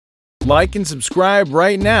Like and subscribe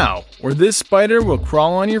right now, or this spider will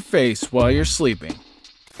crawl on your face while you're sleeping.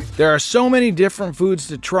 There are so many different foods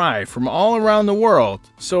to try from all around the world,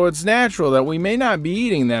 so it's natural that we may not be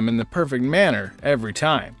eating them in the perfect manner every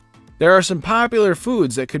time. There are some popular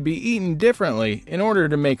foods that could be eaten differently in order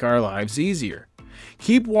to make our lives easier.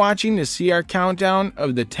 Keep watching to see our countdown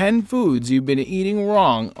of the 10 foods you've been eating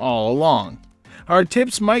wrong all along. Our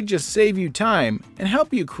tips might just save you time and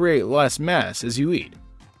help you create less mess as you eat.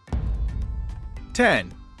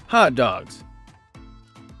 10. Hot dogs.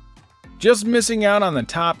 Just missing out on the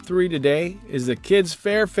top 3 today is the kids'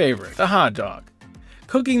 favorite, the hot dog.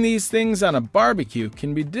 Cooking these things on a barbecue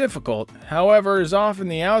can be difficult, however, as often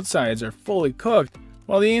the outsides are fully cooked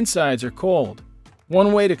while the insides are cold.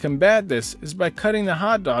 One way to combat this is by cutting the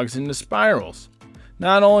hot dogs into spirals.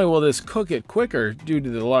 Not only will this cook it quicker due to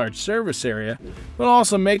the large surface area, but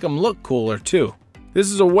also make them look cooler too.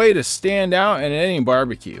 This is a way to stand out at any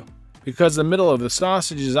barbecue. Because the middle of the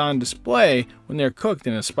sausage is on display when they're cooked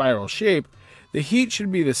in a spiral shape, the heat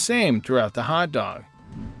should be the same throughout the hot dog.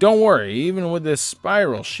 Don't worry, even with this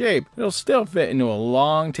spiral shape, it'll still fit into a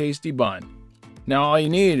long, tasty bun. Now all you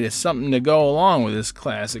need is something to go along with this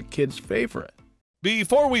classic kid's favorite.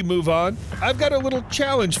 Before we move on, I've got a little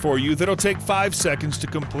challenge for you that'll take 5 seconds to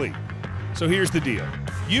complete. So here's the deal.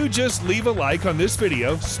 You just leave a like on this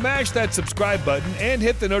video, smash that subscribe button, and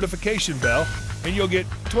hit the notification bell, and you'll get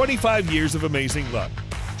 25 years of amazing luck.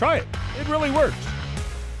 Try it. It really works.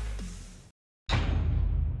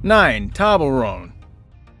 9. Toblerone.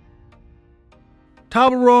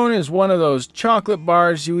 Toblerone is one of those chocolate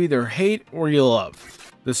bars you either hate or you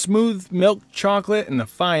love. The smooth milk chocolate and the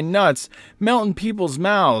fine nuts melt in people's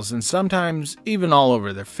mouths and sometimes even all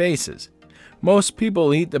over their faces. Most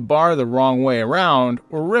people eat the bar the wrong way around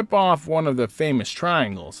or rip off one of the famous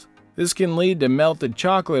triangles. This can lead to melted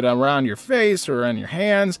chocolate around your face or on your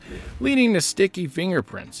hands, leading to sticky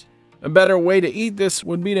fingerprints. A better way to eat this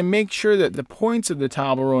would be to make sure that the points of the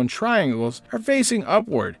Toblerone triangles are facing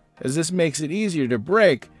upward, as this makes it easier to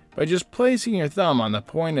break by just placing your thumb on the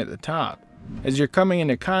point at the top. As you're coming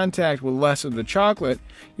into contact with less of the chocolate,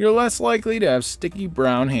 you're less likely to have sticky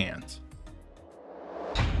brown hands.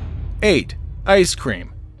 8. Ice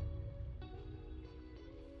cream.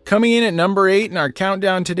 Coming in at number 8 in our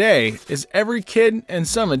countdown today is every kid and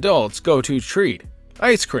some adults' go-to treat,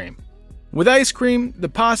 ice cream. With ice cream, the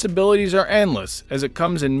possibilities are endless as it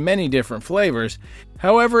comes in many different flavors.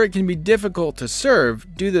 However, it can be difficult to serve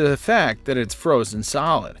due to the fact that it's frozen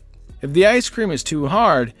solid. If the ice cream is too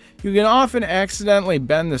hard, you can often accidentally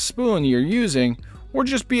bend the spoon you're using or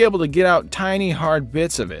just be able to get out tiny hard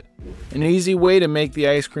bits of it. An easy way to make the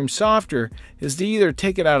ice cream softer is to either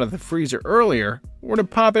take it out of the freezer earlier or to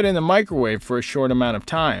pop it in the microwave for a short amount of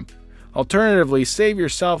time. Alternatively, save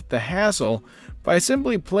yourself the hassle by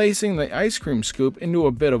simply placing the ice cream scoop into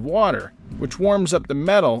a bit of water, which warms up the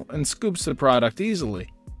metal and scoops the product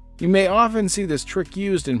easily. You may often see this trick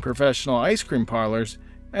used in professional ice cream parlors,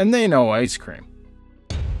 and they know ice cream.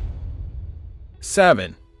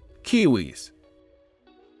 7. Kiwis.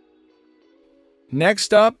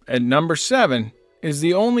 Next up, at number 7, is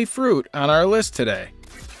the only fruit on our list today.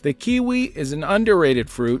 The kiwi is an underrated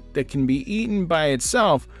fruit that can be eaten by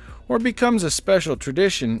itself or becomes a special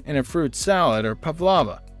tradition in a fruit salad or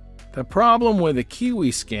pavlova. The problem with the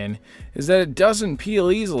kiwi skin is that it doesn't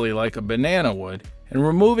peel easily like a banana would, and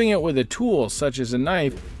removing it with a tool such as a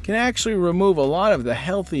knife can actually remove a lot of the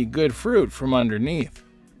healthy, good fruit from underneath.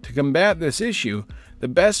 To combat this issue, the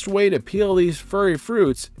best way to peel these furry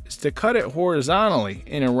fruits is to cut it horizontally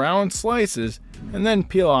in round slices and then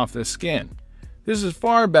peel off the skin. This is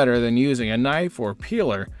far better than using a knife or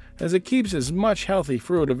peeler, as it keeps as much healthy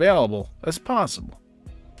fruit available as possible.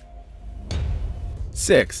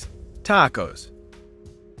 6. Tacos.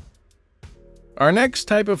 Our next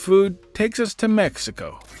type of food takes us to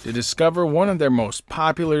Mexico to discover one of their most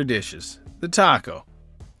popular dishes, the taco.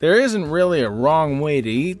 There isn't really a wrong way to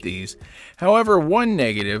eat these. However, one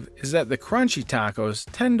negative is that the crunchy tacos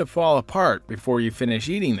tend to fall apart before you finish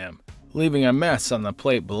eating them, leaving a mess on the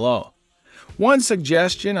plate below. One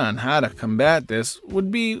suggestion on how to combat this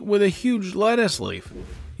would be with a huge lettuce leaf.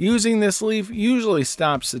 Using this leaf usually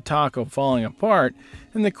stops the taco falling apart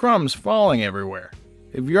and the crumbs falling everywhere.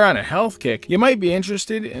 If you're on a health kick, you might be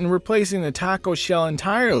interested in replacing the taco shell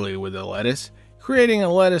entirely with the lettuce, creating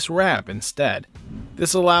a lettuce wrap instead.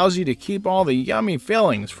 This allows you to keep all the yummy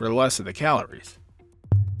fillings for less of the calories.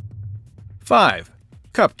 5.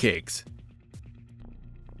 Cupcakes.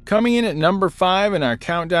 Coming in at number 5 in our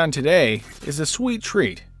countdown today is a sweet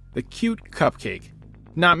treat, the cute cupcake.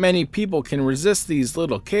 Not many people can resist these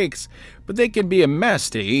little cakes, but they can be a mess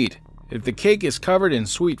to eat. If the cake is covered in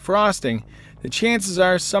sweet frosting, the chances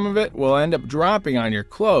are some of it will end up dropping on your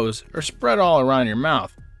clothes or spread all around your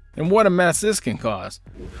mouth. And what a mess this can cause.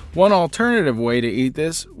 One alternative way to eat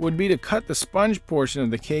this would be to cut the sponge portion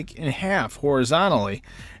of the cake in half horizontally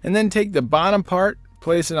and then take the bottom part,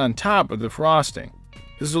 place it on top of the frosting.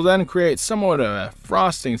 This will then create somewhat of a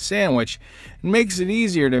frosting sandwich and makes it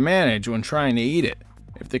easier to manage when trying to eat it.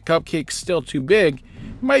 If the cupcake's still too big,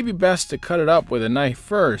 it might be best to cut it up with a knife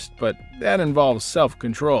first, but that involves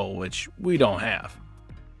self-control, which we don't have.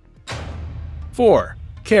 4.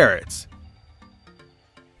 Carrots.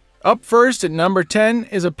 Up first at number 10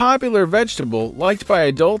 is a popular vegetable liked by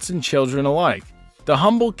adults and children alike. The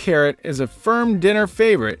humble carrot is a firm dinner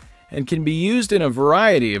favorite and can be used in a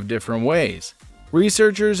variety of different ways.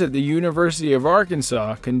 Researchers at the University of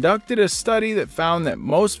Arkansas conducted a study that found that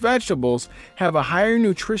most vegetables have a higher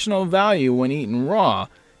nutritional value when eaten raw,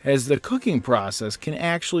 as the cooking process can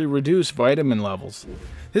actually reduce vitamin levels.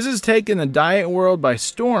 This has taken the diet world by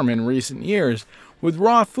storm in recent years, with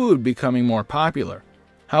raw food becoming more popular.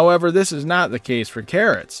 However, this is not the case for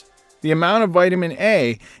carrots. The amount of vitamin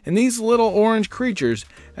A in these little orange creatures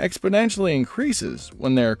exponentially increases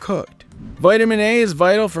when they are cooked. Vitamin A is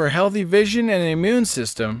vital for healthy vision and the immune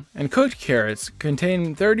system, and cooked carrots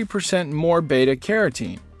contain 30% more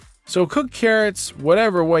beta-carotene. So cook carrots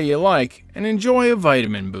whatever way you like and enjoy a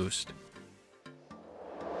vitamin boost.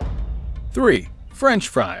 3. French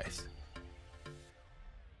fries.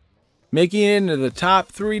 Making it into the top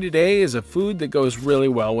 3 today is a food that goes really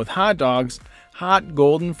well with hot dogs, hot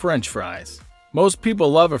golden French fries. Most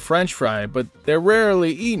people love a French fry, but they're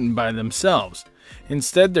rarely eaten by themselves.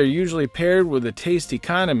 Instead, they're usually paired with a tasty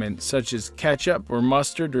condiment such as ketchup or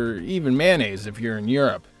mustard or even mayonnaise if you're in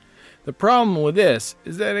Europe. The problem with this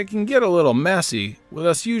is that it can get a little messy, with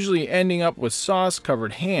us usually ending up with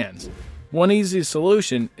sauce-covered hands. One easy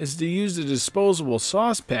solution is to use the disposable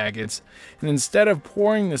sauce packets, and instead of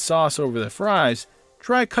pouring the sauce over the fries,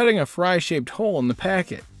 try cutting a fry-shaped hole in the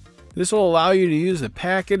packet. This will allow you to use the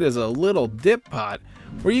packet as a little dip pot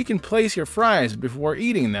where you can place your fries before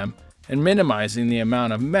eating them and minimizing the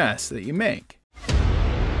amount of mess that you make.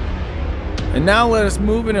 And now let us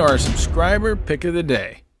move into our subscriber pick of the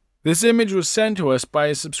day. This image was sent to us by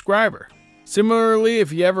a subscriber. Similarly,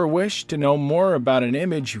 if you ever wish to know more about an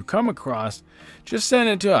image you come across, just send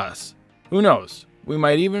it to us. Who knows, we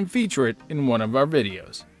might even feature it in one of our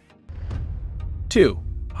videos. 2.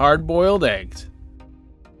 Hard-boiled eggs.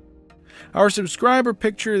 Our subscriber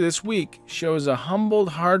picture this week shows a humbled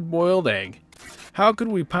hard-boiled egg. How could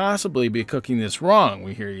we possibly be cooking this wrong,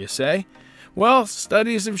 we hear you say? Well,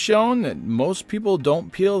 studies have shown that most people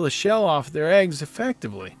don't peel the shell off their eggs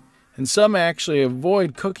effectively, and some actually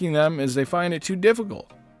avoid cooking them as they find it too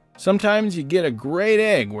difficult. Sometimes you get a great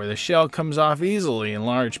egg where the shell comes off easily in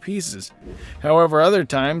large pieces. However, other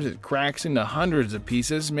times it cracks into hundreds of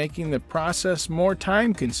pieces, making the process more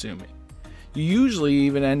time-consuming. You usually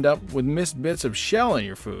even end up with missed bits of shell in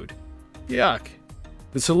your food. Yuck.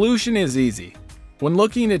 The solution is easy. When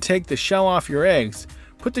looking to take the shell off your eggs,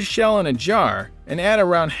 put the shell in a jar and add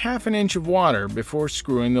around ½ an inch of water before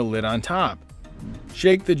screwing the lid on top.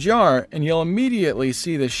 Shake the jar and you'll immediately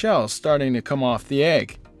see the shell starting to come off the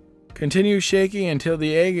egg. Continue shaking until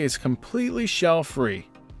the egg is completely shell-free.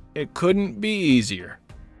 It couldn't be easier.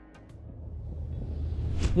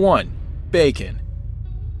 1. Bacon.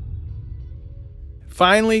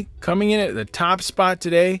 Finally, coming in at the top spot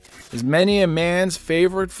today is many a man's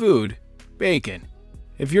favorite food, bacon.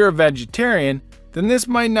 If you're a vegetarian, then this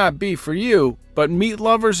might not be for you, but meat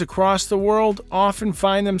lovers across the world often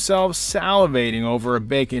find themselves salivating over a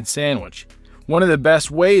bacon sandwich. One of the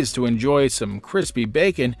best ways to enjoy some crispy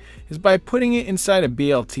bacon is by putting it inside a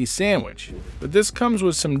BLT sandwich, but this comes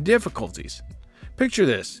with some difficulties. Picture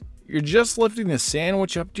this, you're just lifting the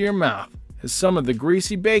sandwich up to your mouth as some of the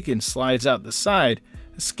greasy bacon slides out the side,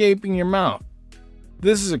 escaping your mouth.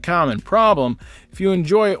 This is a common problem if you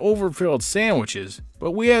enjoy overfilled sandwiches,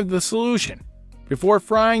 but we have the solution. Before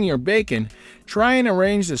frying your bacon, try and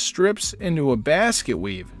arrange the strips into a basket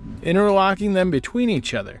weave, interlocking them between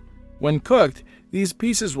each other. When cooked, these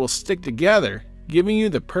pieces will stick together, giving you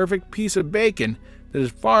the perfect piece of bacon that is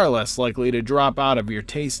far less likely to drop out of your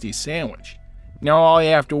tasty sandwich. Now all you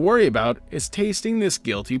have to worry about is tasting this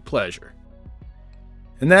guilty pleasure.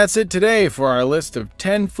 And that's it today for our list of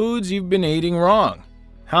 10 foods you've been eating wrong.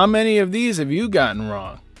 How many of these have you gotten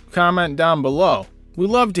wrong? Comment down below. We'd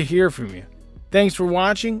love to hear from you. Thanks for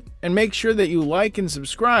watching, and make sure that you like and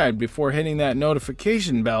subscribe before hitting that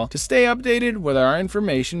notification bell to stay updated with our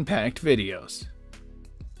information-packed videos.